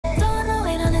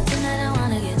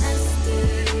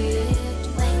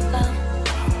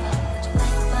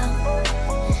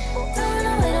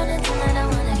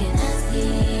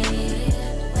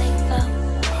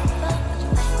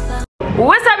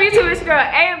your girl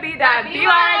AMB.BYD,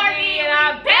 and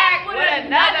I'm back with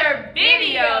another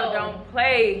video. Don't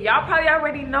play. Y'all probably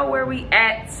already know where we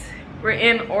at. We're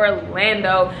in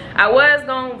Orlando. I was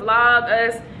gonna vlog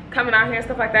us coming out here and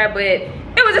stuff like that, but it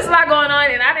was just a lot going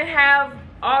on, and I didn't have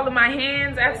all of my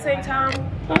hands at the same time.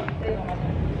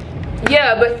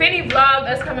 Yeah, but Finny vlogged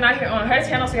us coming out here on her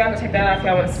channel, so y'all go check that out if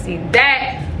y'all want to see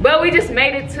that. But we just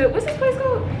made it to, what's this place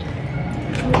called?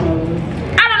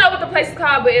 I don't know what the place is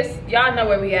called, but it's, y'all know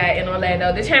where we at in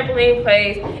Orlando. The trampoline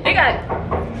place. It got,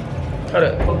 hold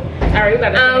up. All right,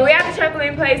 we have the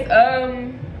trampoline place.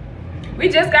 We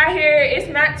just got here. It's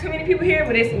not too many people here,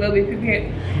 but it's a little bit of people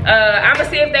here. I'm gonna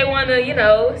see if they wanna, you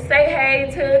know, say hey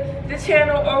to the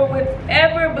channel or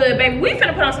whatever. But baby, we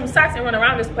finna put on some socks and run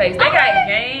around this place. They got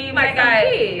games. Like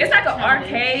it's like an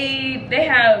arcade. They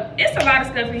have, it's a lot of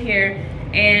stuff in here.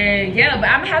 And yeah, but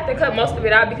I'm gonna have to cut most of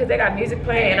it out because they got music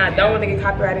playing and I don't want to get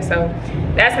copyrighted, so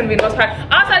that's gonna be the most part.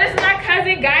 Also, this is my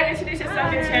cousin. Guys, introduce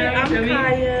yourself to the channel.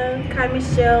 I'm Kaya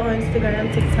Michelle on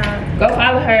Instagram, TikTok. Go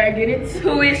follow her, get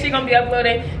into it. She gonna be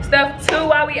uploading stuff too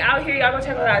while we out here. Y'all go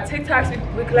check out our TikToks.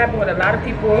 We collabing with a lot of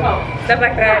people, stuff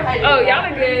like that. Oh, y'all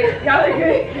are good. Y'all are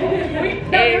good. We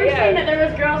were saying that there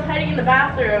was girls hiding in the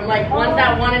bathroom, like ones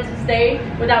that wanted to stay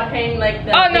without paying like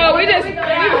the. Oh no, we just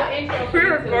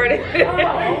pre-recorded.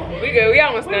 We good. We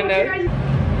almost done though.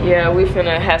 Yeah, we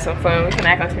finna have some fun. We finna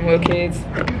act like some little kids.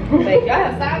 Like, y'all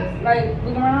have socks? Like,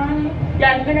 looking around?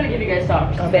 Yeah, they're gonna give you guys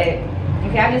socks. I bet.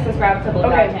 Okay, I just subscribed to both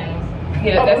our channels.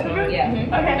 Yeah, that's good. Yeah.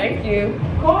 Okay. Thank you.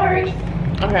 Of course.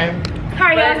 Okay.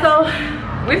 Alright, y'all, so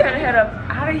we finna head up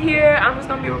out of here. I'm just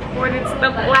gonna be recording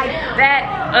stuff like that.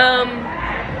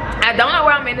 I don't know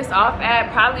where I'm in this off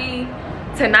at. Probably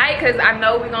tonight, because I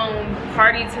know we're gonna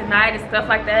party tonight and stuff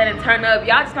like that and turn up.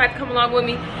 Y'all just like to come along with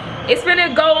me. It's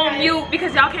finna go on mute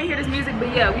because y'all can't hear this music, but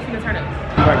yeah, we finna turn up.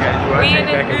 We in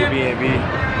the B&B.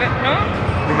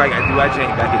 We might got do I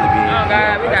change back in the B&B. Oh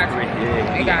God, we got you.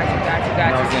 Yeah. We got you, got you, You know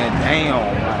got what I'm you. saying?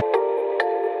 Damn.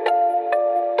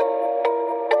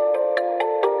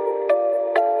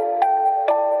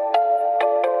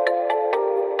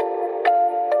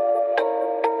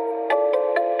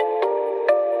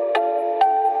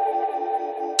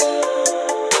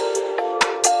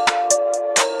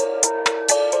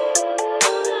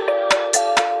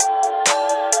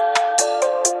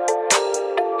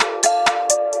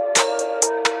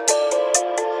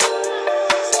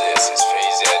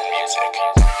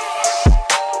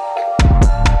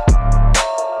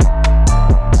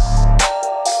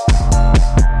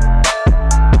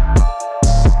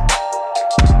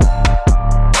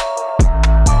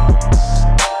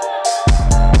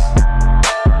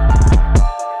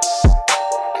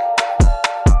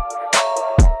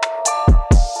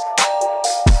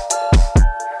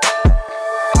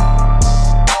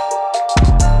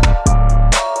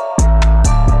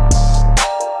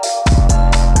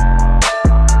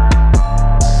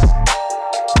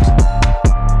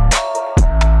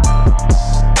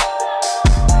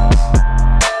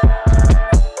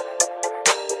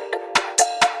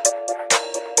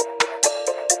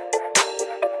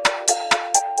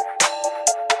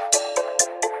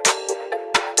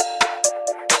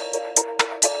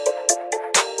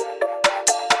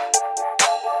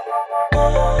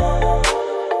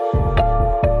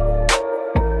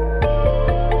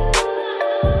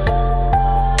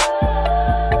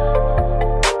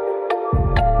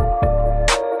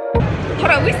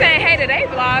 We saying hey to they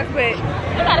vlogs, but you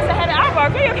gotta say hey to our vlogs.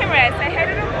 Where your camera at? Say hey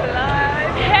to the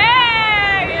vlogs.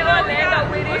 Hey! In Orlando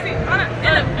with it.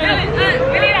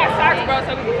 We need our socks, bro,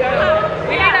 so we can jump.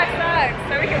 We need our socks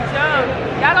so we can jump.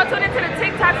 Y'all go tune into the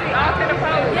TikToks we all finna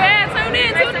post. Yeah, tune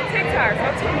in. Tune in TikToks. Go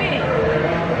tune in.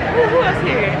 Who else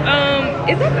here?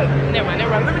 Is that the, never mind.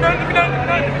 Let me know.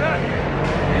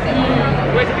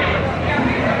 Where's the camera?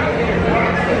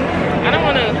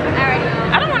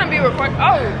 I don't wanna be recording.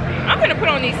 Oh, I'm gonna put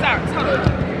on these socks. Hold on.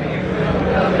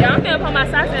 Yeah, I'm gonna put my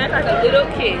socks and act like a little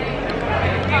kid.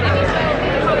 Hold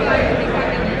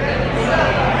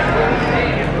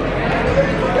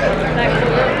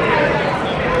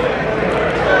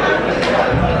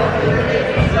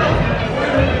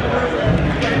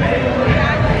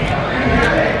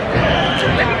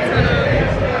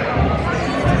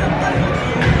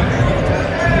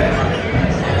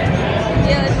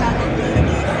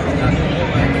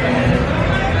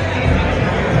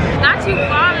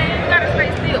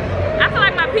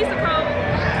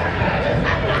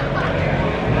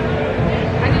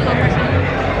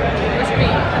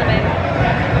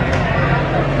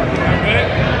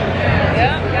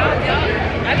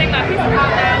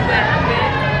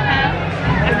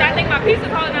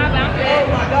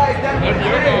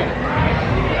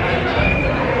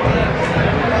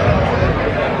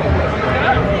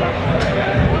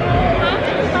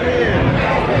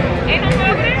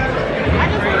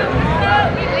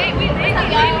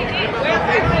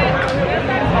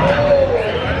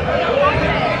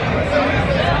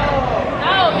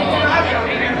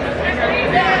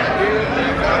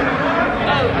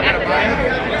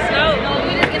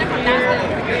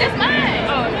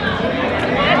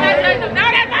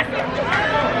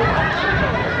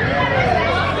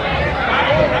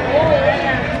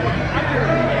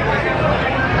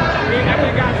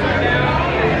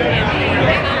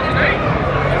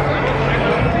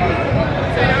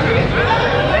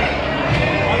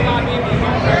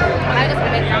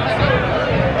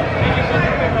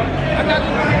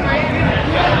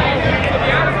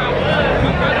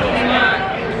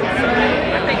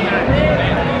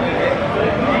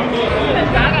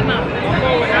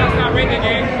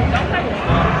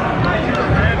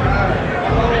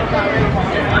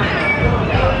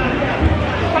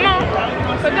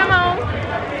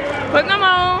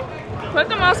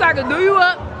so I can do you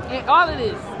up and all of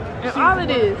this. And all of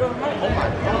this.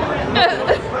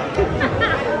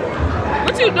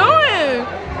 What you doing?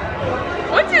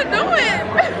 What you doing?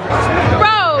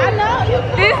 Bro,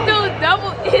 this dude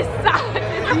double his size.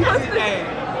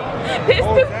 This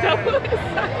dude double his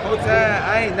size. Whole time,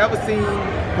 I ain't never seen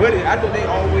footage. I thought they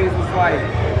always was like,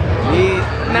 yeah.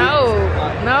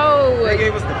 No. They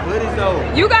gave us the footage though.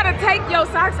 You gotta take your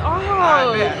socks off.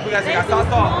 Alright, we gotta take our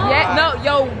socks off. Yeah, no,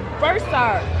 your first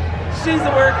sock. She's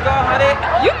a work girl, honey.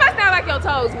 You must not like your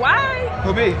toes. Why?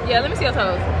 For me? Yeah, let me see your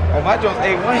toes. Oh, my joint's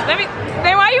A1.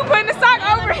 Then why you putting the sock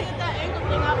over it?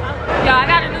 Yo, I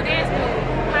got a new dance move.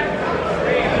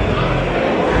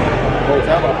 Oh,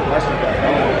 tell about production back.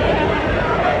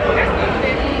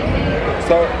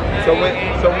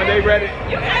 So when they ready?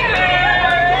 You got it.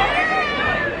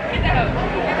 Hit that up.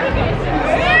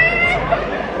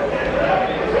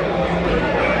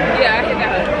 Yeah, I hit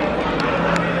that up.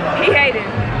 He hated.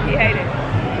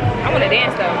 I wanna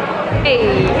dance though. Hey,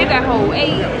 hit that hole. Hey,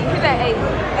 hit that hey,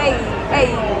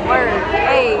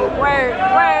 word.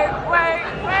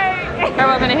 Curl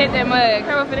up and hit that mud.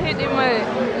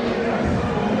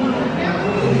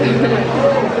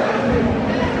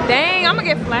 Dang, I'm gonna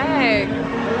get flagged.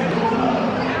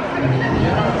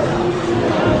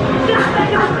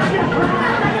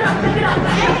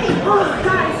 Oh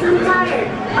guys, I'm tired.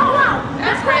 Oh wow.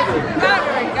 That's crazy.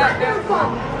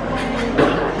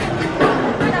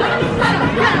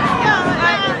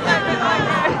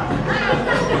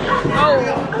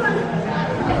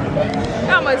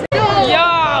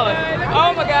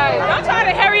 Oh my God. Don't try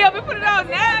to hurry up and put it on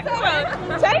now. Come on.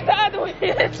 Change the other one.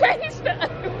 Change the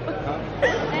other one.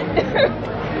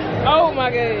 Oh my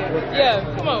God. Yeah,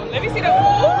 come on. Let me see the.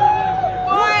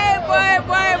 Boy.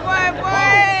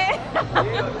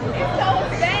 It's so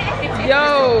bad.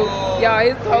 Yo,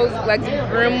 his toes look like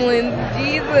gremlins.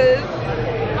 Jesus.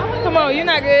 Come on, you're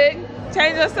not good.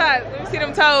 Change your socks. Let me see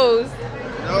them toes.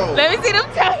 No. Let me see them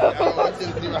toes.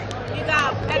 You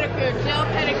got pedicure, gel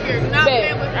pedicure.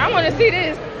 I want to see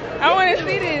this. Come on.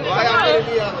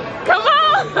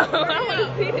 I want to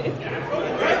see this.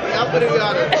 Y'all put it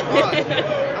on it.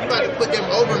 I'm about to put them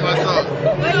over myself.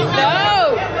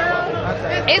 No.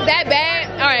 Is that bad?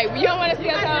 All right, you don't want to see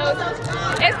your toes?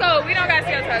 It's cool. We don't got to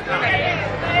see your toes. No.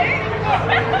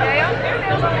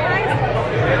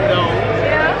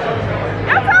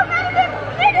 Your toes not even,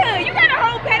 nigga, you got a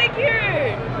whole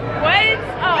pedicure. What?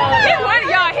 Oh,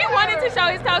 he wanted to show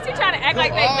his toes. He trying to act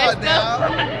like they messed up.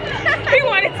 He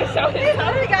wanted to show his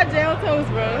toes. He got gel toes,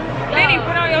 bro. Lenny,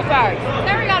 put on your socks.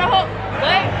 Terry got a whole,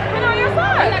 what? Put on your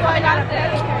socks.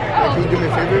 Can you do me a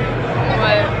favor?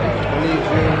 What? I need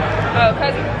you. Oh,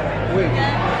 cousin. Wait.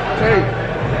 Hey.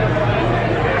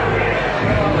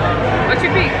 What's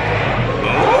your beat?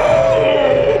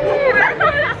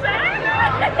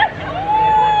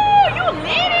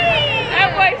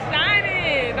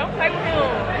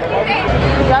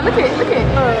 Look at.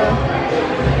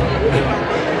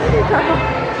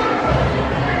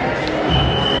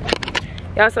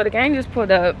 Y'all, so the gang just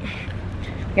pulled up.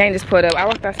 I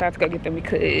walked outside to go get them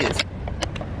because,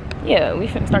 yeah, we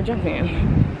finna start jumping.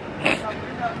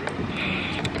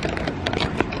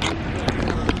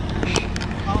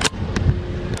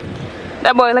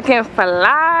 That boy looking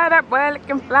fly.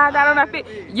 That on that fit.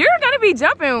 You're gonna be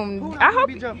jumping. I hope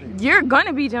you're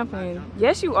gonna be jumping.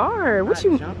 Yes, you are. What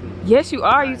you? Yes, you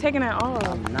are. You taking that off?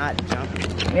 I'm not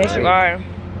jumping. Yes, you are.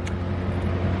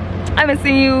 I haven't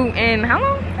seen you in how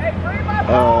long?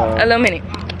 A little minute.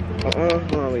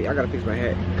 Hold on, wait. I gotta fix my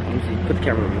hat. Let me see. Put the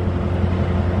camera on me.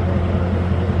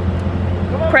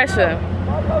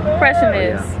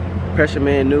 Pressureness. Yeah. Pressure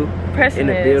man new. In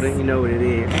the building, you know what it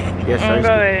is. Yes,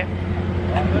 sir.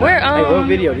 Where Hey, what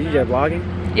video? Did you just vlogging?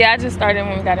 Yeah, I just started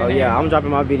when we got in. Oh yeah, I'm dropping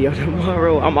my video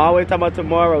tomorrow. I'm always talking about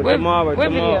tomorrow. What Tomorrow.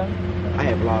 Video? I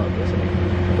had vlogged yesterday.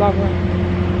 Vlog what?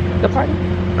 The party?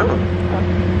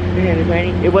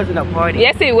 It wasn't a party.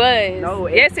 Yes, it was. No,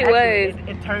 yes, it was.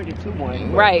 It turned into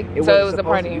one. Right. So it was a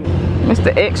party.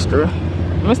 Mr. Extra.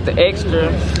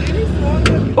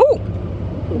 Ooh.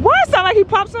 Why it sound like he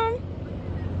popped some?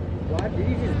 Why did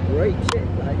he just break shit?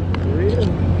 Like, for real?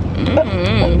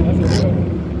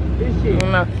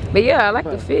 But yeah, I like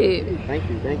the fit. Thank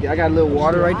you. I got a little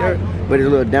water right there, but it's a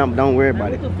little damp. Don't worry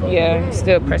about it. Yeah,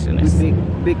 still pressureness.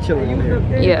 Big chilling in here.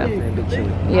 Yeah. Big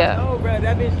chilling. Yeah.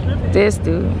 This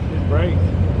dude. Why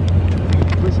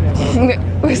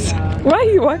are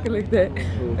you walking like that?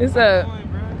 What's up?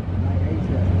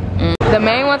 The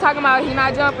main one talking about he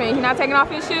not jumping. He not taking off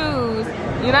his shoes.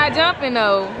 You not jumping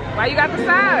though. Why you got the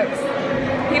socks?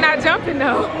 He not jumping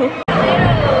though.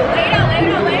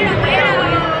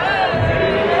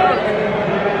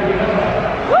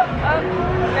 Woo!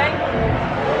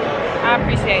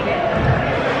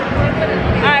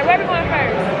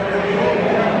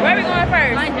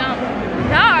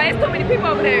 people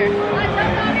over there.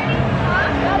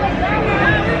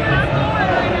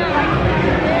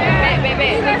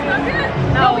 Bet.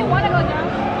 No, we want to go down.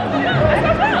 Let's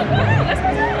go down. Let's go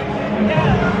down.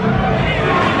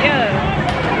 Yeah.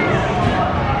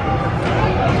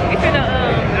 We finna,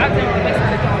 I'll jump the rest of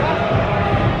the car.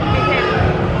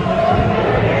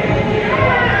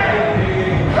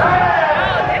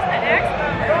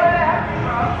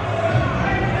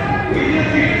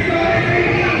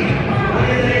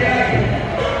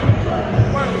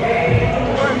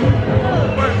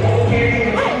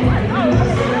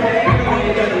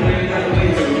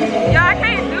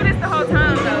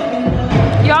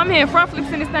 I'm here in front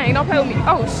flips in this thing. Don't play with me.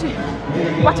 Oh shit.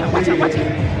 Watch out. I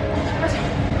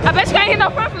bet you can't hit no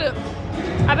front flip.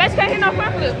 I bet you can't hit no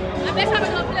front flip. I bet you can't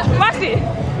hit no flip. Watch this.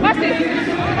 Wait.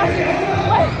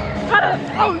 Hold up.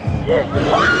 Oh shit.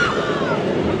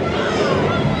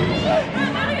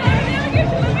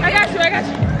 I got you.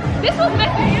 This was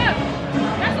messing me up.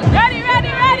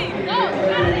 Ready. Go.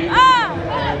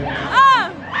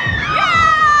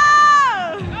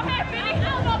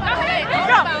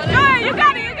 You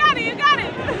got it.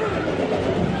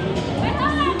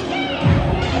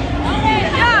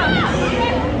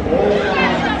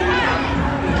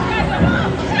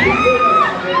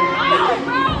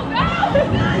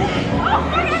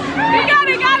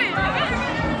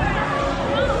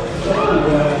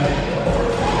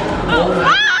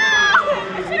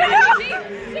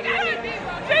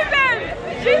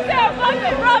 She said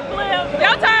fucking rough flip.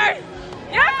 Your turn.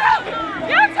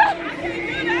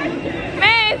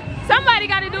 Man, somebody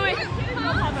got to do it.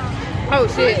 Oh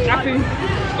shit, I feel.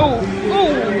 No.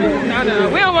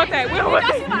 We don't want that. Ooh, we don't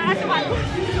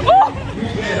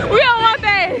want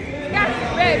that.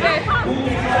 Babe. I want.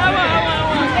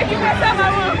 If you mess up, I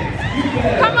won't.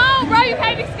 Come on, bro. You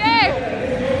can't be scared.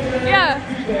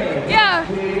 Yeah.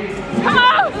 Come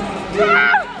on.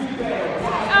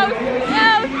 Oh.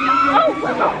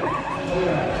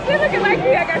 You're looking like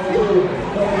me. I got you.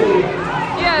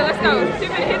 Yeah, let's go. She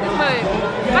finna hit this mud.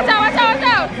 Watch out.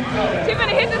 She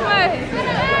finna hit this mud. Hit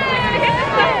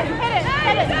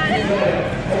it.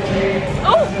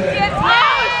 Oh, yes. Oh,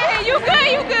 shit. You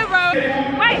good, bro.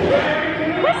 Wait.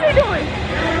 What's she doing?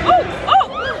 Oh.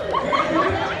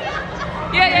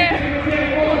 Yeah.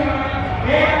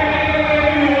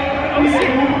 Oh,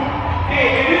 shit.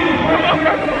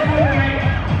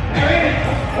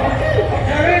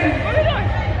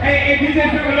 Hey, DJ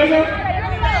Fernando,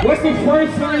 what's the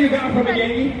first song you got from the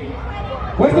game?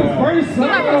 What's the first song?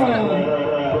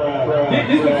 This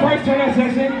is the first turn-up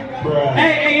session.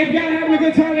 Hey, if y'all having a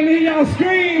good time, let me hear y'all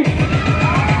scream.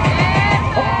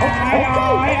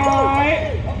 Alright.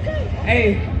 Hey.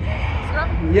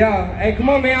 Yeah. Hey, come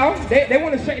on, man. They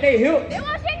want to shake their hips. They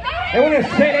want to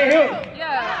shake their hips.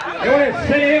 Yeah. They want to shake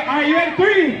their hips. Alright, you ready?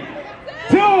 3,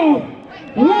 2,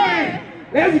 1.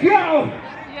 Let's go.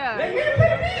 Yeah. Let me play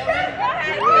the beat, man.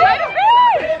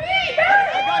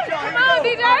 Come on,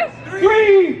 DJ.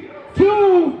 3, 2,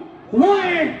 1.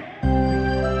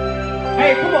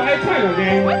 Hey, come on. Hey, China,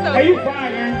 man. Hey, you fly,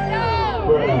 man.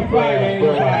 You fly,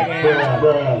 man.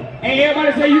 Hey,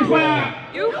 everybody say you fly.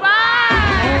 You fly.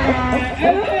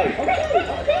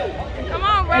 Come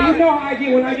on, bro. Hey, you know how I get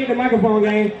when I get the microphone,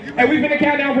 gang. Hey, we finna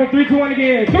count down from 3, 2, 1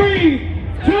 again. 3,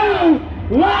 2,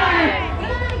 1.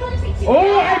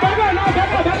 Oh, hey, back up.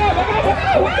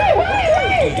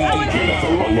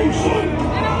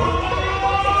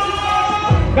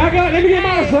 Back up, let me get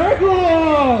my circle.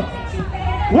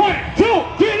 1, 2,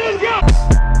 3, let's go.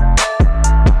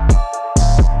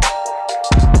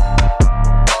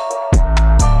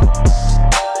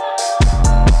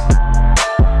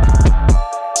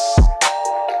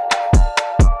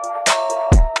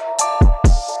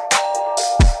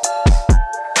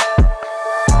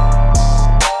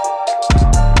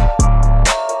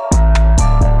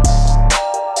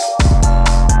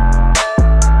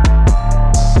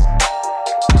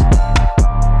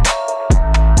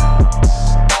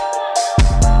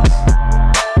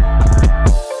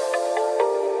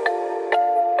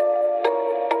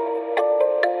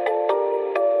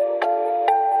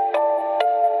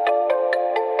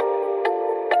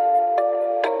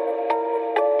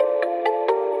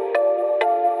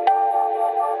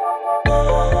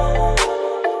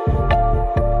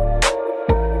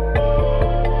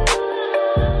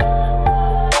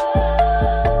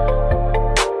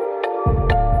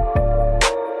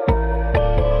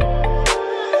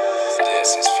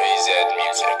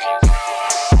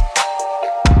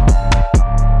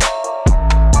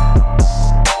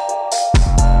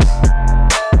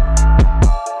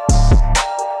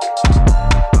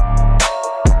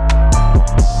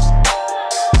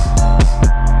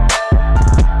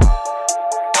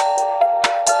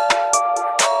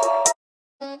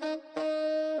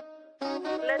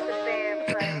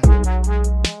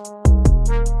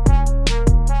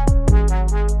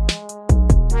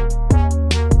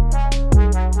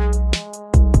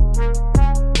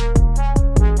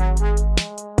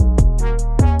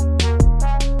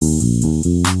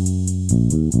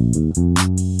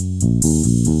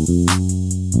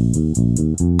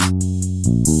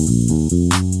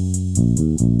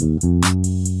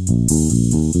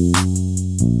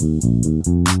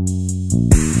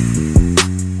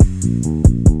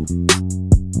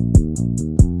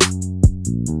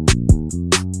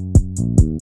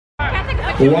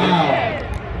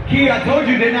 Wow. Key, I told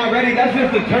you they're not ready. That's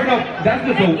just the turn up. That's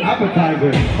just an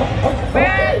appetizer.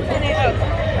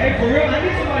 Hey, for real, I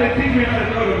need somebody to teach me how to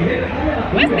throw them hits.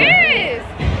 What's this?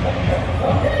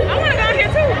 I want to go here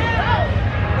too.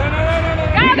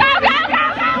 Go, go, go, go,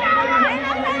 go, go.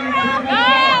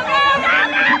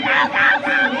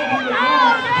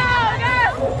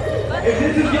 If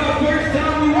this is your first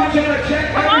time, we want you to check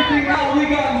everything out. We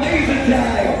got laser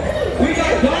tag. We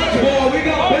got dodgeball. We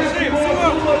got basketball.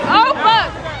 Oh, fuck.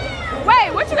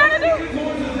 Wait, what you gotta do?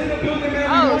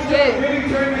 Oh, shit. Really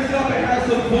turn this up and have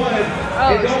some fun. Oh,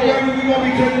 and don't worry, we won't be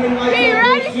turning the lights on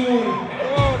real soon.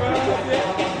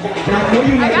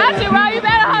 I got you, bro. You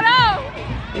better hold on.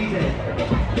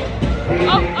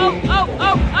 Oh, oh, oh,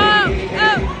 oh, oh,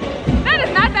 oh. That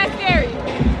is not that scary.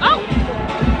 Oh.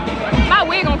 My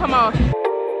wig gonna come off.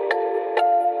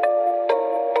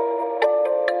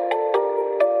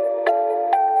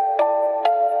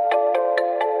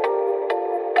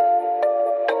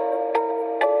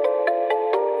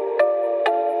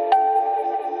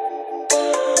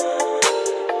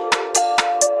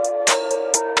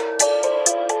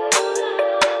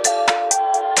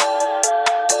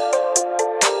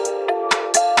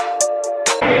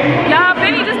 Y'all,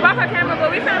 Benny just bought her camera, but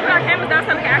we finna put our cameras down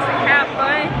so we can actually have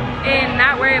fun and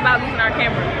not worry about losing our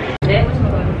camera.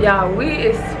 Y'all, we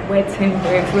is sweating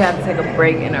bricks. We have to take a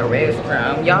break in a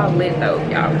restaurant. Y'all lit though.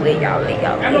 Y'all lit, y'all lit,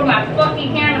 y'all lit. I brought my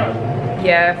fucking camera.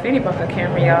 Yeah, Benny bought her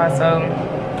camera, y'all, so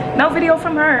no video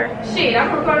from her. Shit,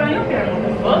 I'm recording on your camera.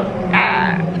 What the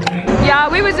fuck? Y'all,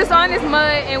 we was just on this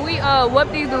mud and we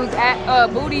whooped these dudes at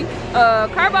booty.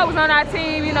 Kerbo was on our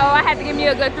team, you know, I had to give me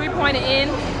a good 3-pointer in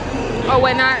or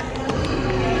whatnot.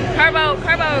 Kerbo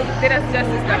did us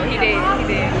justice though. He did.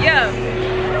 Yeah.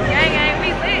 Gang, gang, we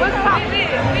lit. What's up? We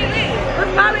lit.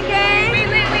 What's poppin', gang? We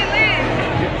lit.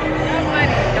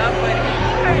 Y'all funny.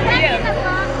 Yeah.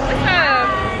 What's up?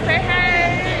 Say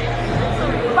hey.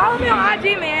 Follow me on IG,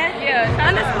 man. Yeah.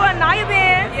 _ Naya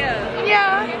Bands.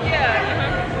 Yeah.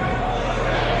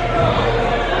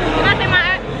 Can I say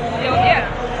my yeah.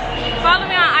 Follow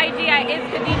me on IG at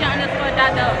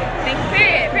itskhadija_.dope. Thank you.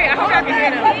 Period. I hope y'all can hear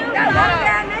them.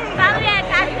 Follow me at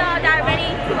CashDog.ready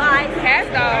 2 eyes. Cash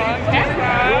dog.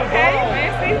 Okay,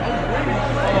 fancy.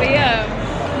 But yeah.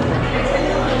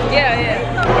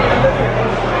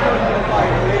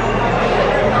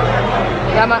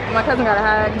 Yeah, my cousin got a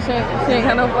hide. She ain't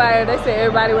got no flyer. They said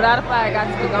everybody without a flyer got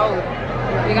to go.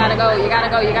 You gotta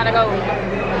go.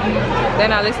 They're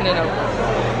not listening though.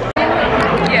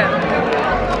 Yeah.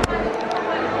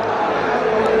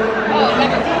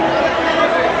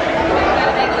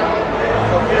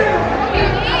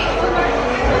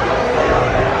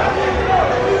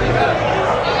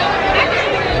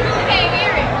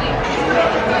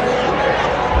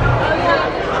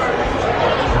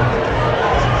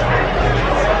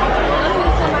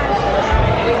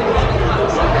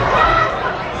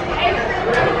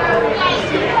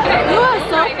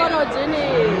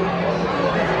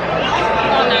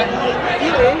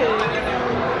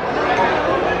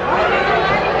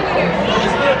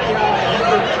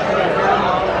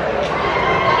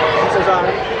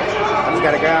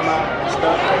 Got a grandma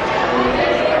stuff.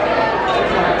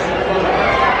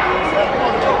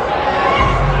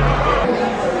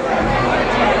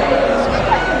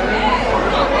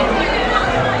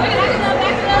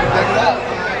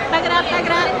 Back it up.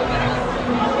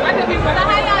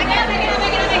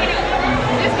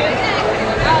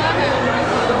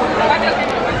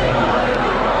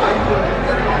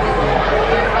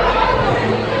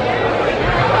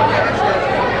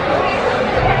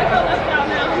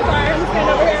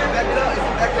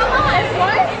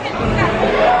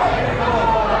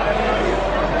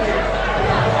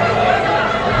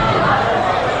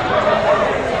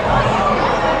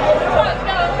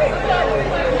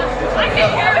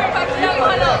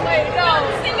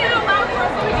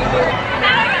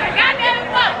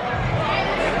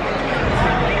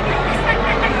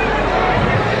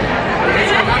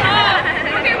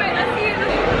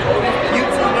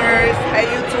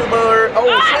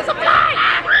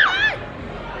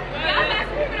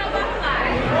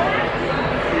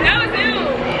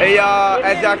 Hey y'all,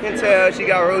 as y'all can tell, she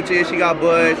got roaches, she got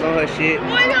buds on her shit. Boy,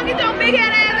 you gonna get your big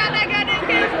head ass out that goddamn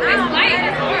camera. It's light.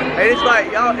 Hey, it's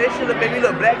like, y'all, it should have made me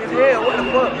look black as hell. What the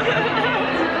fuck?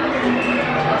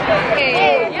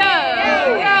 Hey, yeah.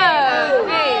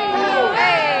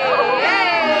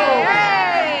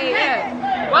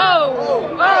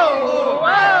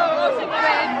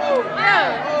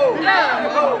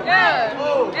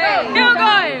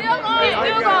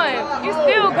 He's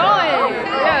still going.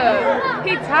 Yeah.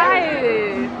 He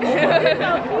tired.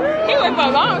 He went for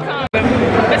a long time.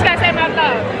 What you gotta say about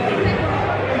call?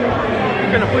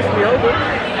 You're gonna push me over?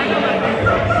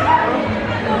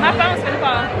 My phone's finna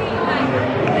call.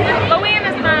 But we in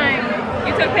this thing.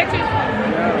 You took pictures?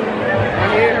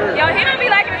 Yeah. Yo, he don't be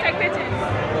liking to take pictures.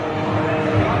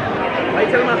 Why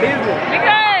you telling my business?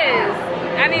 Because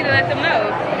I need to let them know.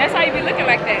 That's how you be looking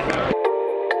like that.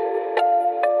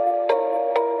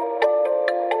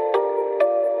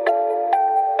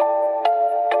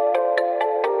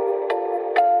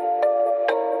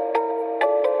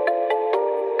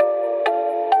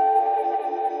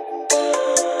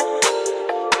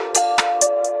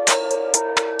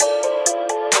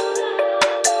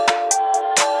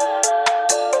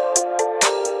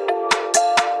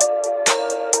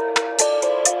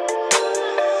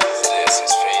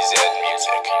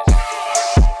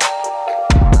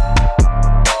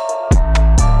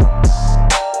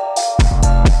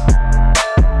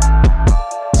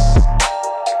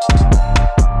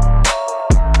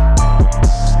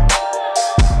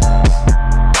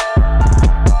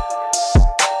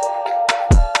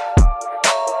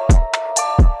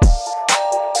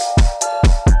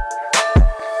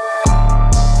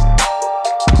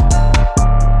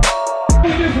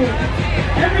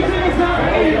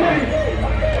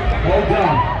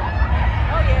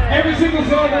 Every single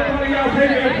song that one of y'all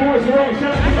baby and boys are on.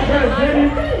 Shout out to my best baby.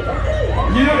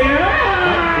 You know, yeah.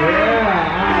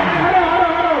 Hold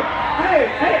on. Hey,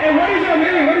 and what is your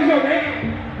name? What is your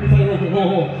name?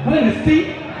 Whoa. My name is Steve.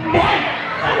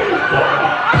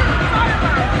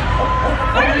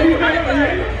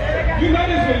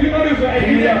 You know this one.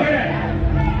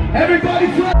 Hey, everybody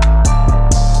clap.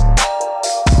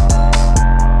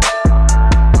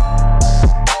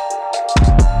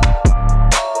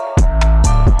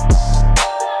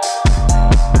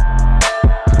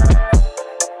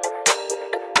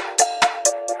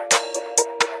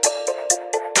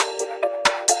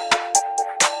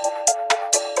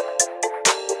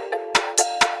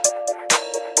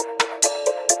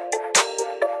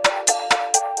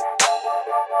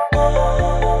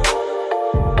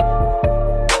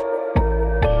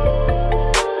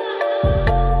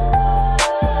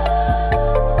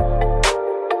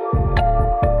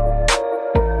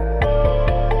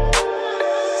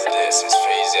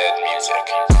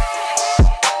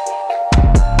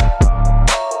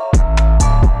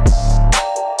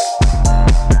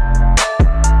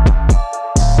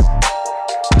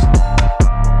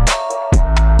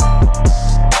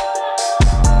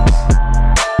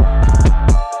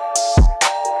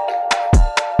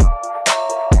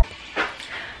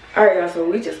 Alright y'all, so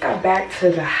we just got back to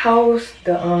the house.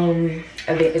 The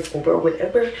event is over with.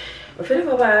 We're finna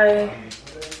go by,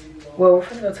 well, we're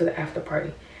finna go to the after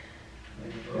party.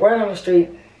 Right on the street.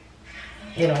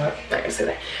 You know what, like I said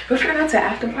that. We're finna go to the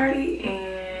after party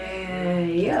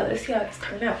and yeah, let's see how this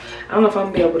turns out. I don't know if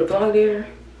I'm gonna be able to vlog there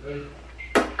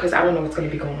because I don't know what's gonna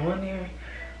be going on there.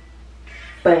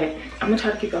 But I'm gonna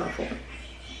try to keep going informed.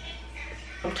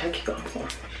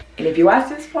 And if you watch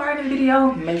this part of the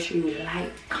video, make sure you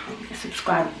like, comment, and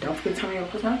subscribe. Don't forget to turn on your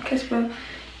post notification bell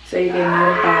so you get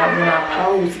notified when I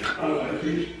post.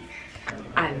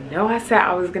 I know I said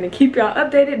I was gonna keep y'all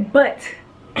updated, but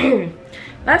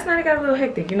last night it got a little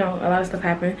hectic. You know, a lot of stuff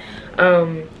happened.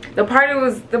 The party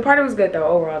was good though.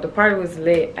 Overall, the party was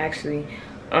lit. Actually,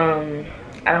 I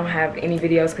don't have any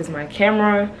videos because my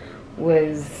camera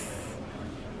was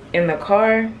in the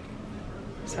car.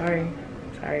 Sorry.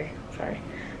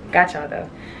 Got y'all though.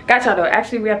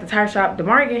 Actually, we at the tire shop.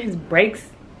 Damari getting his brakes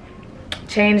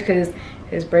changed because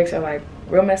his brakes are like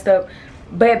real messed up.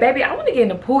 But baby, I want to get in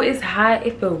the pool. It's hot.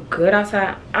 It feels good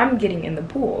outside. I'm getting in the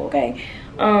pool, okay?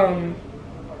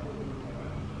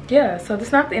 Yeah, so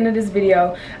that's not the end of this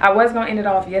video. I was gonna end it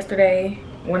off yesterday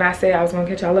when I said I was gonna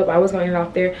catch y'all up. I was gonna end it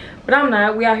off there, but I'm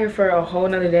not. We out here for a whole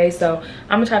nother day, so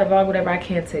I'm gonna try to vlog whatever I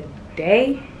can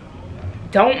today.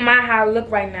 Don't mind how I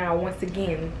look right now. Once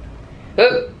again,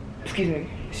 excuse me.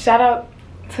 Shout out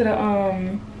to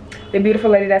the beautiful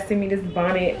lady that sent me this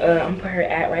bonnet. I'm gonna put her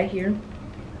ad right here.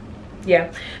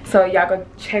 Yeah, so y'all go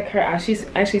check her out. She's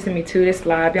actually sent me two. This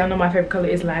live. Y'all know my favorite color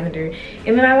is lavender,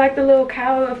 and then I like the little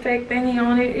cowl effect thingy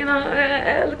on it. You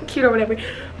know, looking cute or whatever.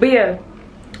 But yeah,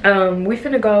 we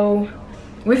finna go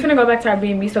back to our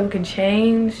B&B so we can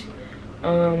change.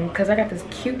 Cause I got this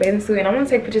cute bathing suit and I want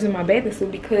to take pictures in my bathing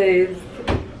suit because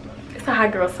it's a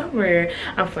hot girl summer.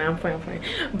 I'm fine.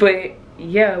 But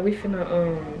yeah, we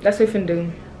finna that's what we finna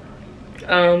do.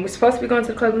 We're supposed to be going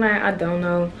to the club tonight. I don't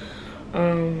know.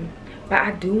 But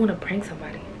I do want to prank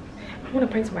somebody.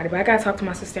 But I gotta talk to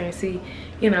my sister and see,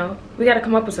 you know, we gotta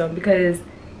come up with something because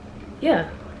yeah,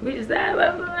 we just I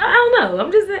don't know.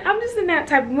 I'm just in that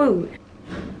type of mood.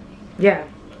 Yeah,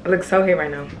 I look so hot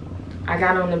right now. I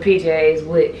got on the PJs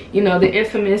with, you know, the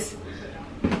infamous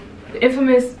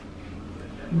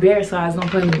bear size, don't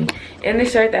play with me. And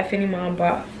this shirt that Finny mom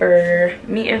bought for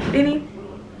me and Finny,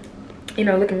 you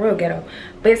know, looking real ghetto.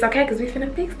 But it's okay because we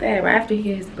finna fix that right after he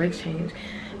gets his brakes changed.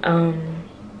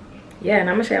 Yeah, and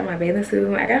I'm gonna show you my bathing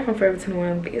suit. I got it from Forever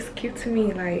 21, but it's cute to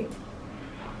me. Like,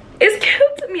 it's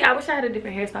cute to me. I wish I had a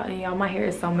different hairstyle, and y'all, my hair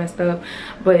is so messed up.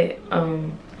 But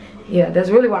yeah, that's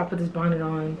really why I put this bonnet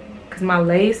on. Cause my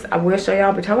lace, I will show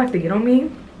y'all, but y'all like to get on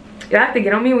me. Y'all like to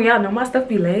get on me when y'all know my stuff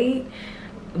be laid.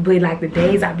 But like the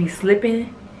days I be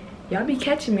slipping, y'all be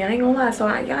catching me. I ain't gonna lie. So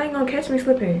y'all ain't gonna catch me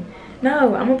slipping.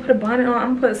 No, I'm gonna put a bonnet on. I'm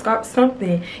gonna put a scarf,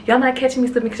 something. Y'all not catching me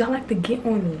slipping because y'all like to get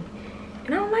on me.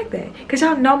 And I don't like that. Because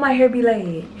y'all know my hair be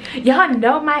laid. Y'all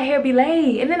know my hair be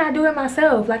laid. And then I do it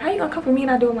myself. Like, how you gonna come for me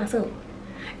and I do it myself?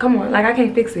 Come on. Like, I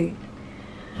can't fix it.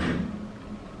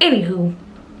 Anywho,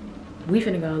 we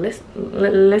finna go.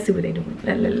 Let's see what they doing.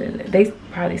 They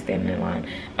probably standing in line.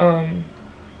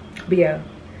 But yeah,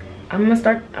 I'm gonna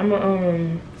start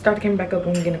the camera back up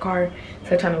when we get in the car.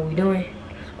 So trying to know what we doing.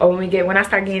 Or when I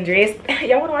start getting dressed.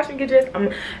 Y'all wanna watch me get dressed? I'm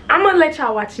gonna let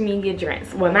y'all watch me get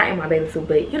dressed. Well, not in my bathing suit,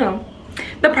 but you know,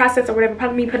 the process or whatever.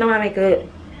 Probably me putting on my makeup.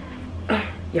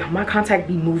 Y'all, my contact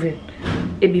be moving.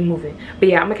 It be moving. But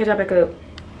yeah, I'm gonna catch y'all back up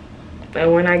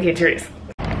when I get dressed.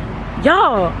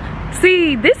 Y'all,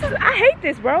 see, this is, I hate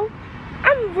this, bro.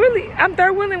 I'm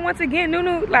third wheeling once again.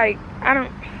 Nunu, like, I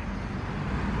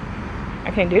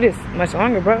can't do this much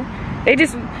longer, bro. They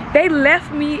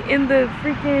left me in the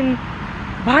freaking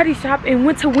body shop and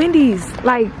went to Wendy's.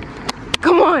 Like,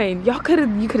 come on. You could have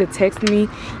texted me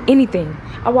anything.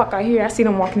 I walk out here, I see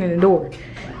them walking in the door.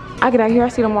 I get out here, I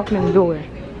see them walking in the door.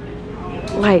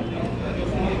 Like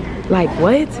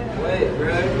what?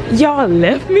 Y'all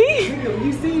left me?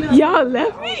 Y'all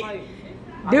left me?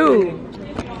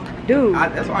 Dude.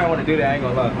 That's why I want to do that. I ain't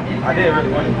gonna lie. I did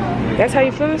really want to. That's how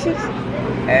you feel, sis?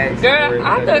 Girl,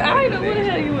 I didn't know where the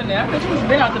hell you in there. I thought you was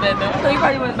been out to that though. I thought you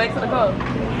probably went back to the car.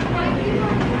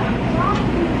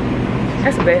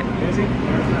 That's a bet.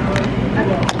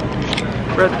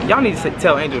 Bro, y'all need to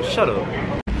tell Angel, shut up.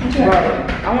 Bro,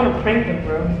 I want to prank them,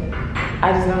 bro.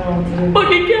 I just don't know what to do.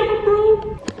 Fucking camera, bro.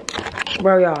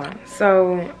 Bro, y'all,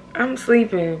 so I'm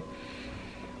sleeping.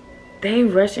 They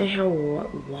rushing her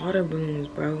water balloons,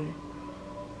 bro.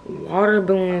 Water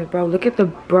balloons, bro. Look at the,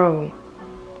 bro.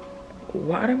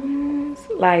 Water balloons?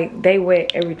 Like, they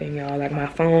wet everything, y'all. Like, my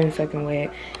phone soaking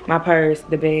wet. My purse,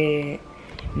 the bed.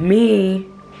 Me.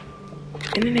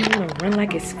 And then they want to run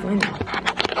like it's funny.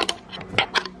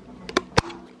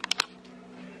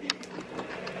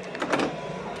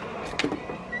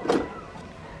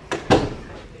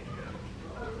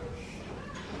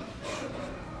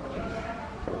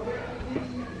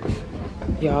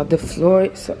 Y'all, the floor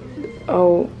is so,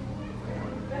 oh.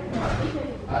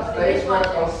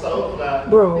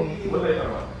 Bro.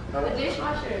 The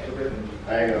dishwasher. I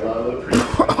ain't gonna lie, look pretty.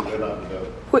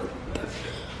 What?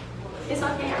 It's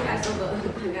okay, I got some.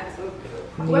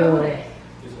 Where were they?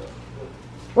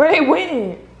 Where they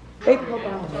went? They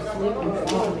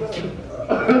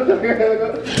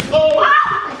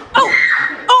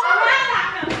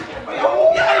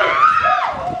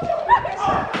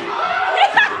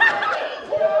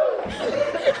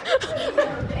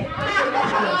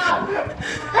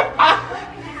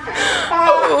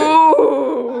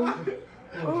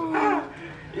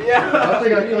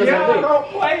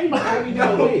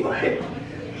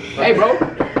Hey, bro.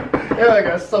 Yeah, I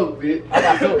got soap, bitch. I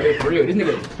got soap, for real. This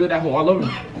nigga spilled that hole all over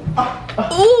me.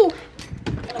 Ooh.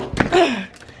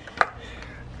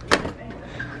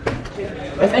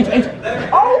 That's Angel.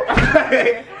 Oh!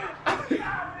 Hey,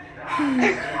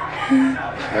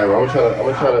 bro, I'm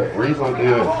gonna try to read something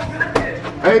here.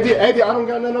 Hey, I don't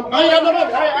got nothing on me. I ain't got nothing on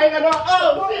me. I ain't got nothing.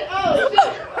 Oh, shit.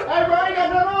 Hey, bro, I ain't got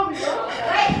nothing on me, bro.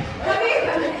 Hey, come here.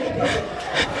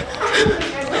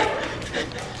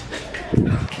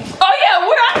 Oh, yeah,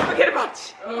 what I forget about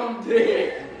you? I'm dead.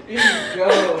 Here you go.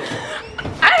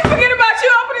 I didn't forget about you.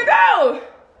 Open the door.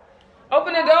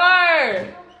 Open the door.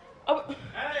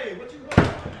 Hey, what you gonna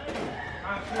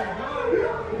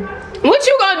do? What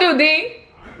you gonna do, D?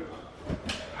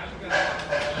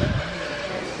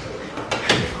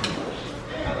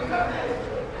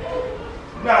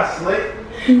 Not slick.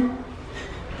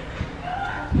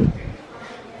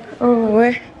 Oh,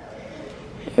 where?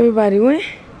 Everybody went?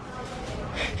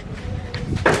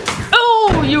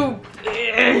 Oh, you.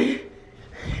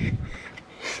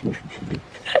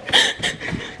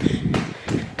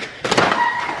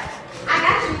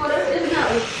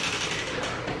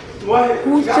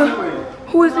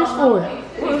 Who is this for?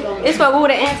 It's for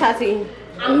Buddha and Tati.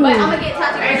 But I'm gonna get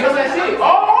Tati. Ain't that shit.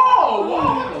 Oh!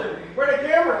 Whoa.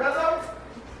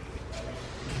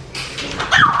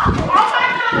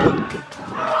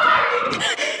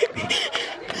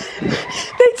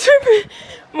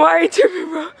 Mari tripping,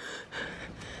 bro.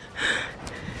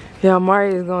 Yeah,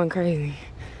 Mari is going crazy.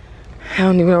 I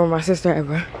don't even know where my sister at,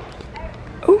 bro.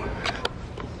 Ooh.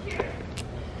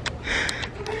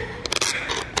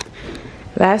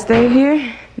 Last day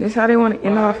here. This how they want to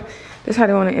end off. This how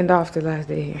they want to end off the last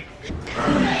day here.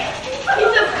 I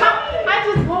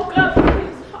just woke up.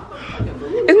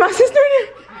 Is my sister in there?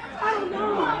 I don't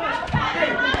know.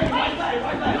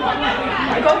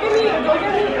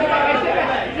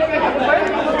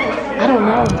 I don't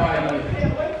know.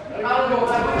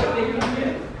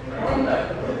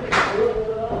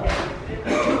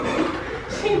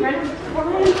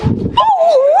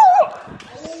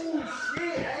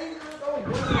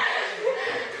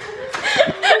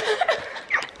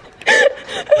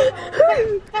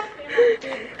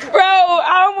 Bro,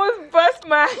 I almost bust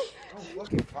my.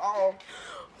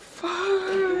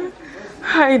 Fuck.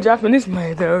 I ain't dropping this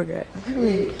money though, okay.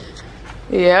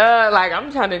 Yeah, like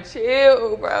I'm trying to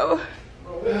chill, bro.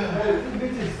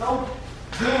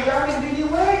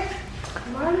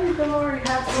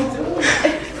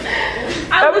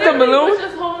 That was a balloon? I was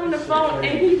just holding the phone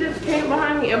and he just came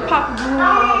behind me and popped the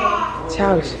balloon.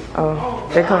 Childish. Oh,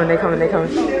 they coming, they coming, they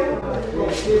coming.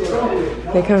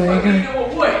 They coming, they coming.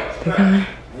 They coming.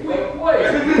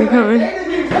 They coming.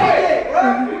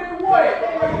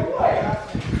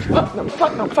 Fuck no,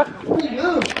 fuck no, fuck.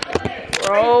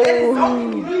 Bro.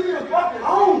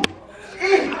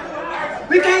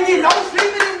 We can't get no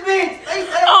sleep in this bitch.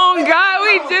 Oh God,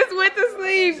 we just went to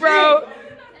sleep, bro.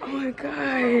 Oh my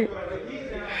God.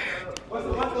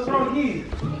 What's wrong with you?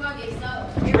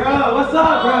 Bro, what's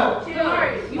up, bro?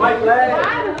 White flag.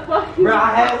 Bro, I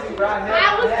had you, bro.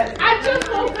 I just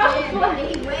woke up.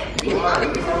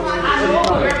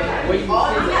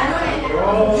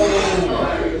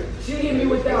 She hit me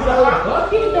with that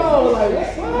bucket though. Like,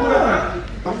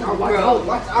 what's up?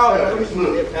 Watch out. I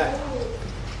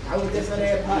was just on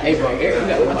that pot. Hey, bro, Eric, you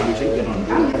got to chicken on.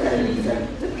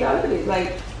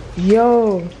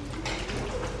 Yo,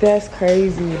 that's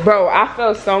crazy. Bro, I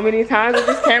fell so many times with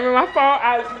this camera in my phone.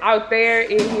 I was out there,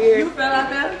 in here. You fell out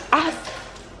there?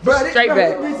 Bro, Straight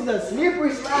back. This is a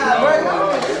slippery slide,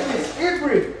 bro. This is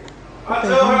slippery. I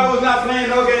told her I was not playing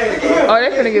no game. Oh,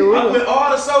 they finna get I woo. put all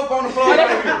the soap on the floor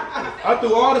right here. I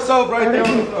threw all the soap right there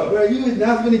on the floor. Bro, you was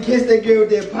not finna kiss that girl with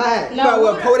that pie. You might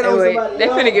well pour it on Wait, somebody they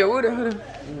else. finna get woo. Hold on.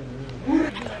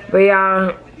 But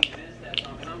y'all,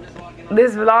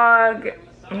 this vlog,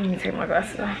 let me take my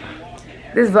glasses off.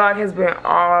 This vlog has been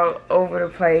all over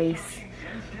the place.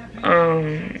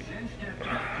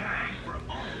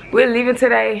 We're leaving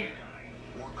today.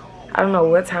 I don't know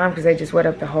what time because they just wet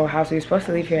up the whole house. We were supposed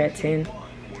to leave here at 10.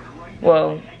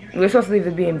 Well, we were supposed to leave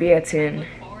the B&B at 10.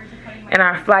 And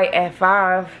our flight at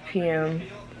 5 p.m.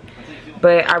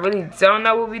 But I really don't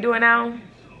know what we're doing now.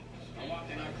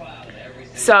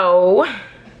 So,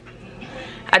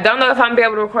 I don't know if I'm gonna be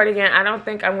able to record again. I don't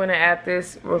think I'm gonna add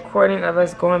this recording of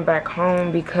us going back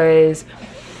home because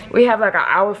we have like an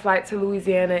hour flight to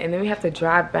Louisiana and then we have to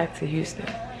drive back to Houston.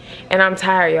 And I'm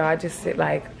tired, y'all. I just sit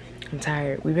like, I'm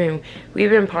tired. We've been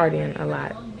partying a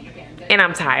lot and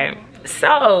I'm tired.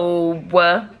 So,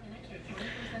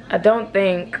 I don't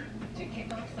think,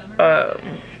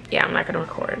 yeah, I'm not gonna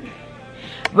record.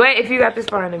 But if you got this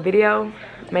far in the video,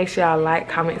 make sure y'all like,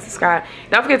 comment, and subscribe.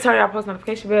 Don't forget to turn y'all post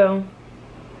notification bell.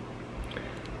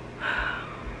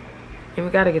 And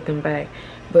we gotta get them back.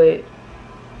 But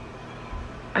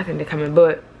I think they're coming.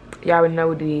 But y'all already know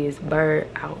what it is. Bird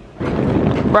out.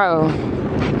 Bro,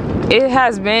 it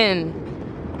has been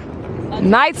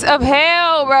nights of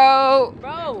hell, bro.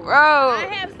 Bro, Bro. I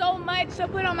have so much to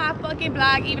put on my fucking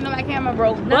vlog, even though my camera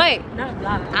broke. But Not a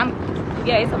vlog.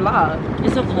 yeah, it's a vlog.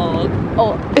 It's a vlog.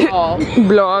 Oh,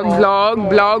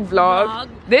 vlog.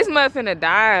 This mother finna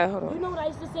die. Hold You on. know what I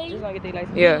used to say?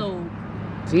 Yeah. Reload.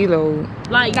 G-load.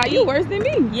 Like, Got you worse than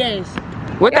me. yes.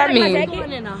 What that I'm mean?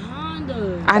 going in a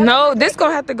Honda. I know. This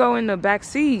gonna have to go in the back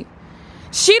seat.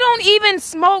 She don't even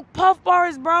smoke Puff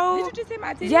Bars, bro. Did you just hit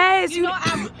my titty? Yes. You know,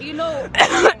 I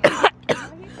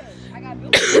got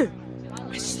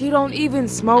She don't even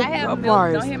smoke I have Puff milk.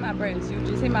 Bars. Don't hit my breast. You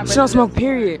just hit my breast. She don't smoke,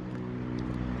 period.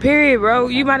 Period, bro.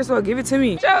 You might as well give it to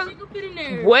me. She could fit in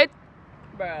there. What?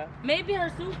 Bruh. Maybe her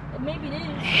suit. Maybe this.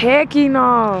 Hecky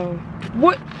no.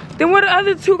 What? Then what the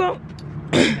other two go?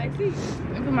 Back seat.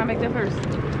 Let me put my back there first.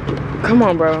 Come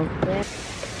on, bro.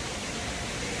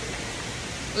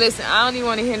 Listen, I don't even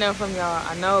want to hear nothing from y'all.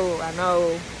 I know,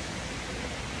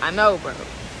 bro.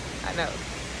 I know.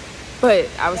 But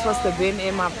I was supposed to been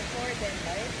in my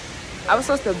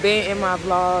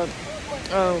vlog.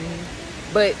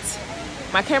 But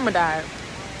my camera died.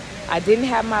 I didn't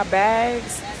have my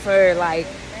bags for like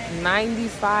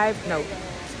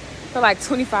for like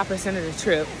 25% of the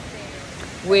trip,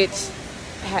 which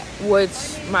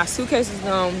my suitcase was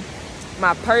gone,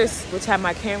 my purse, which had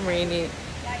my camera in it,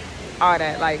 all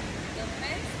that. Like,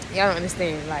 y'all don't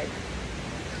understand. Like,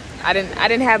 I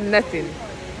didn't have nothing,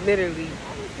 literally.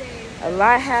 A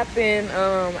lot happened.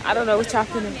 I don't know what y'all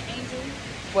finna.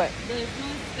 What? The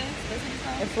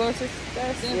Influencer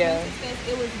Fest? Yeah.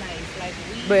 It was nice. Like,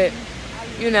 but,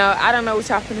 you know, I don't know what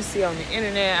y'all finna see on the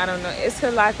internet. I don't know. It's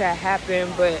a lot that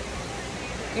happened, but,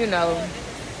 you know,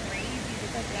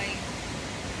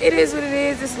 it is what it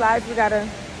is. It's life. We gotta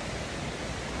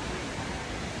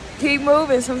keep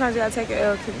moving. Sometimes you gotta take an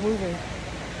L, keep moving.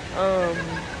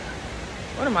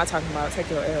 What am I talking about? Take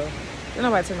your L.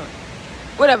 Nobody take no.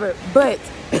 Whatever. But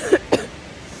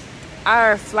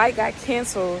our flight got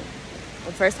canceled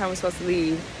the first time we were supposed to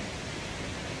leave.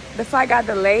 The flight got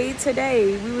delayed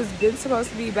today. We was supposed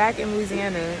to be back in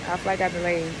Louisiana. Our flight got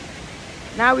delayed.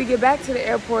 Now we get back to the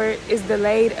airport. It's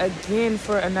delayed again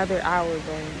for another hour,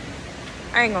 bro.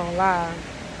 I ain't gonna lie.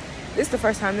 This is the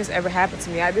first time this ever happened to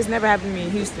me. This never happened to me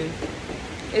in Houston.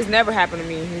 It's never happened to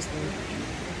me in Houston.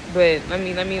 But let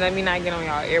me not get on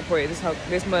y'all airport.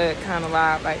 This mud kind of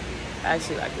live. Like, I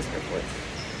actually like this airport.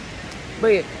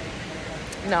 But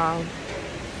no,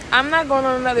 I'm not going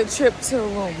on another trip to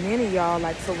Romania, y'all.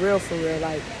 Like, for real.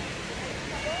 Like,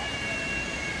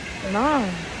 no.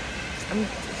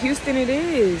 Houston it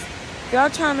is. Y'all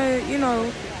trying to, you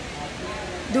know,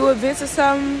 do events or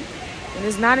something, and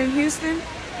it's not in Houston,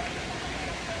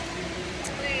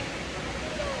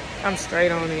 I'm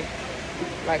straight on it.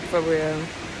 Like, for real.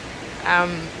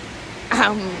 I'm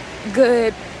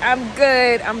good.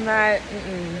 I'm not.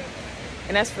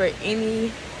 And that's for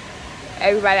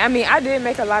everybody. I mean, I did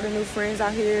make a lot of new friends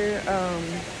out here.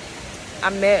 I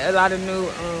met a lot of new,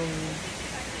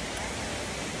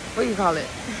 what do you call it?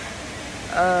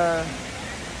 I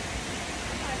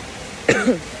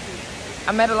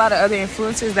met a lot of other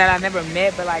influencers that I never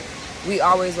met, but like, we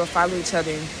always will follow each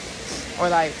other, or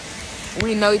like,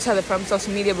 we know each other from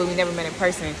social media, but we never met in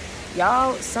person.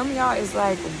 Y'all, some of y'all is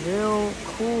like real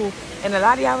cool, and a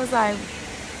lot of y'all was like,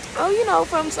 oh, you know,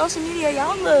 from social media,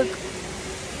 y'all look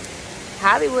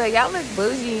Hollywood, y'all look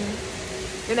bougie.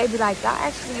 Then they be like, y'all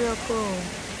actually real cool.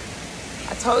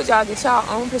 I told y'all, get y'all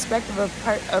own perspective of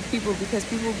people, because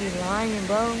people be lying,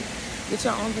 bro. Get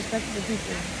your own perspective of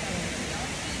people.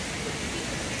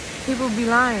 People be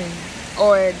lying,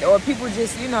 or people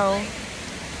just, you know,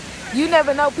 you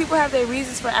never know. People have their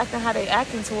reasons for acting how they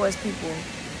acting towards people.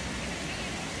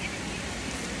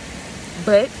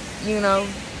 But, you know,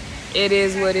 it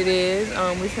is what it is.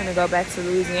 We finna go back to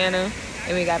Louisiana,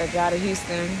 and we gotta drive to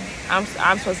Houston. I'm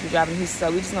supposed to be driving to Houston,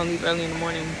 so we just gonna leave early in the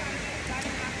morning.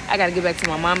 I gotta get back to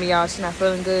my mama, y'all. She's not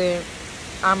feeling good.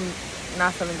 I'm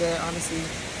not feeling good, honestly.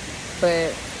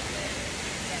 But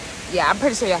yeah, I'm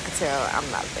pretty sure y'all can tell I'm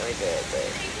not feeling good, but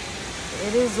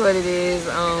it is what it is.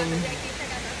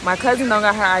 My cousin don't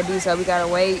got her ID, so we gotta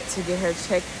wait to get her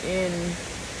checked in.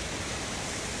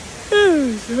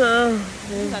 What are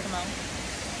you talking about?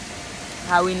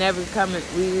 How we never coming,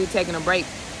 we taking a break.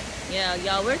 Yeah,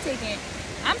 y'all,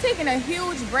 I'm taking a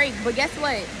huge break, but guess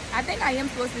what? I think I am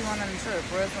supposed to be going on a trip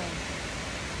real soon.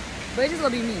 But it's just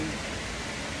gonna be me.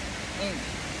 And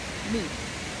me.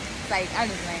 Like, I'm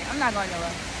just saying, I'm not going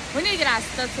nowhere. We need to get our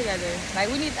stuff together. Like,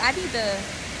 I need to.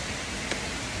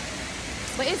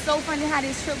 But it's so funny how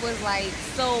this trip was like,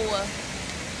 so,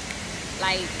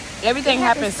 like. Everything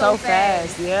happened so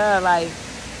fast. Yeah, like,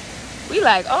 we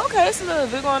like, oh, okay, it's a little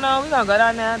bit going on. We gonna go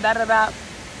down there, da-da-da.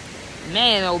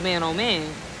 Man, oh man, oh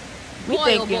man. We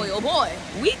thinking, oh boy.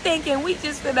 We thinking we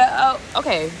just finna, oh,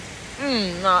 okay.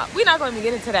 No, we're not gonna even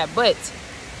get into that. But,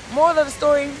 moral of the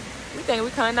story, we think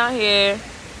we coming down here.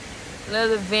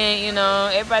 Little event, you know,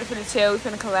 everybody finna chill, we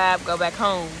finna collab, go back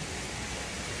home.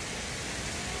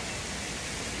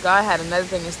 God had another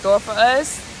thing in store for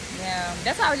us. Yeah,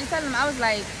 that's why I was just telling him. I was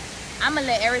like, I'm gonna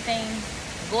let everything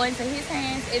go into his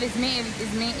hands. If it's meant,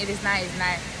 it's meant. If it's not, it's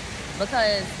not.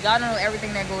 Because y'all don't know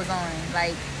everything that goes on.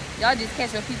 Like, y'all just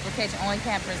catch what people catch on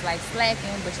campers, like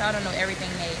slacking, but y'all don't know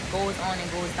everything that goes on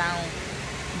and goes down.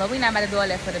 But we not about to do all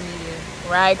that for the media.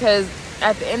 Right, because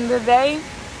at the end of the day,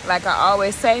 like I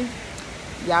always say,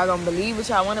 y'all gonna believe what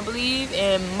y'all want to believe,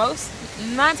 and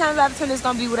 9 times out of 10 it's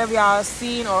gonna be whatever y'all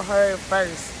seen or heard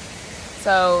first.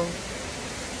 So,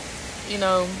 you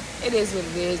know, it is what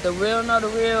it is. The real know the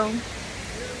real.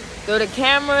 Through the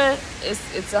camera,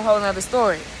 it's a whole nother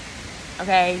story.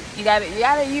 Okay, you gotta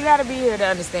be here to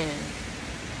understand,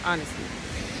 honestly.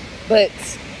 But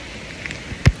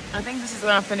I think this is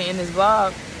where I'm finna end this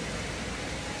vlog.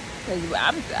 Cause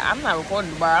I'm not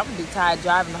recording the bar. I'm gonna be tired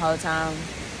driving the whole time.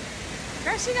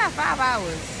 Girl, she got 5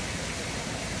 hours.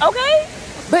 Okay?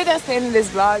 But that's the end of this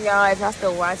vlog, y'all. If y'all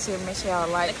still watching, make sure y'all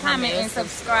like, comment, and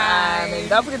subscribe. And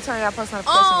don't forget to turn y'all post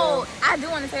notifications. Oh, I do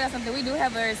want to tell y'all something. We do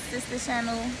have a sister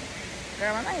channel.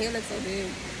 Girl, my hair looks so big.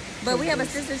 But we have a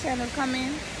sister channel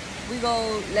coming. We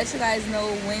go let you guys know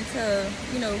when to,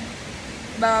 you know,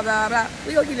 blah, blah, blah.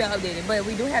 We gonna keep you updated. But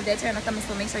we do have that channel coming,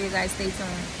 so make sure you guys stay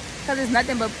tuned. Because it's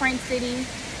nothing but Prank City.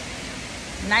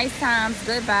 Nice times,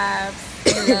 good vibes,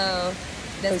 and love.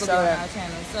 That's what we on our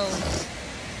channel. So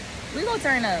we gonna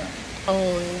turn up.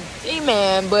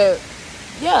 Man, but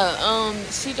yeah,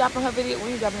 she dropping her video.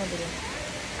 When you dropping her video?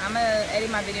 I'm gonna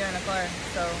edit my video in the car,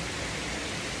 so.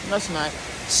 No, she's not.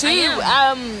 She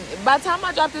by the time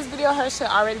I drop this video, her shit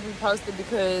already be posted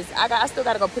because I still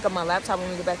gotta go pick up my laptop when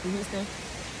we get back to Houston.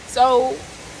 So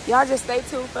y'all just stay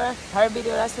tuned for her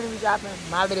video that's gonna be dropping.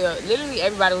 My video, literally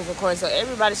everybody was recording, so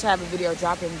everybody should have a video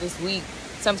dropping this week,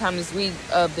 sometime this week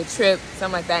of the trip,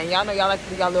 something like that. And y'all know y'all like to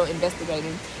do y'all little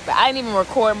investigating, but I didn't even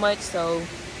record much, so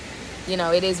you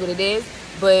know it is what it is.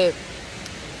 But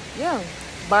yeah,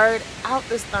 bird out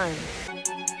this thing.